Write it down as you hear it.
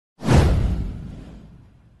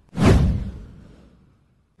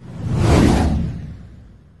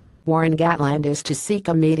Warren Gatland is to seek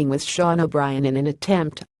a meeting with Sean O'Brien in an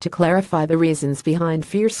attempt to clarify the reasons behind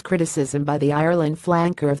fierce criticism by the Ireland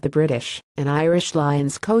flanker of the British and Irish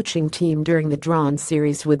Lions coaching team during the drawn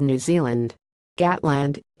series with New Zealand.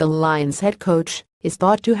 Gatland, the Lions head coach, is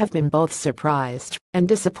thought to have been both surprised and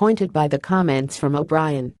disappointed by the comments from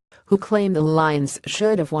O'Brien, who claimed the Lions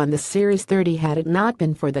should have won the Series 30 had it not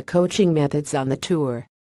been for the coaching methods on the tour.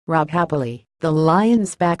 Rob Happily, the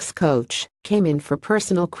Lions backs coach, came in for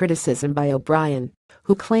personal criticism by O'Brien,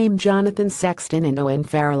 who claimed Jonathan Sexton and Owen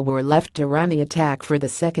Farrell were left to run the attack for the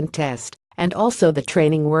second test, and also the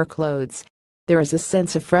training workloads. There is a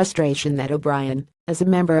sense of frustration that O'Brien, as a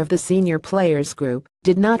member of the senior players group,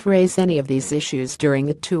 did not raise any of these issues during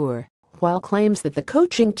the tour, while claims that the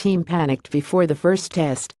coaching team panicked before the first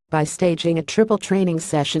test by staging a triple training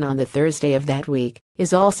session on the Thursday of that week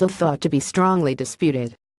is also thought to be strongly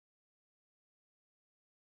disputed.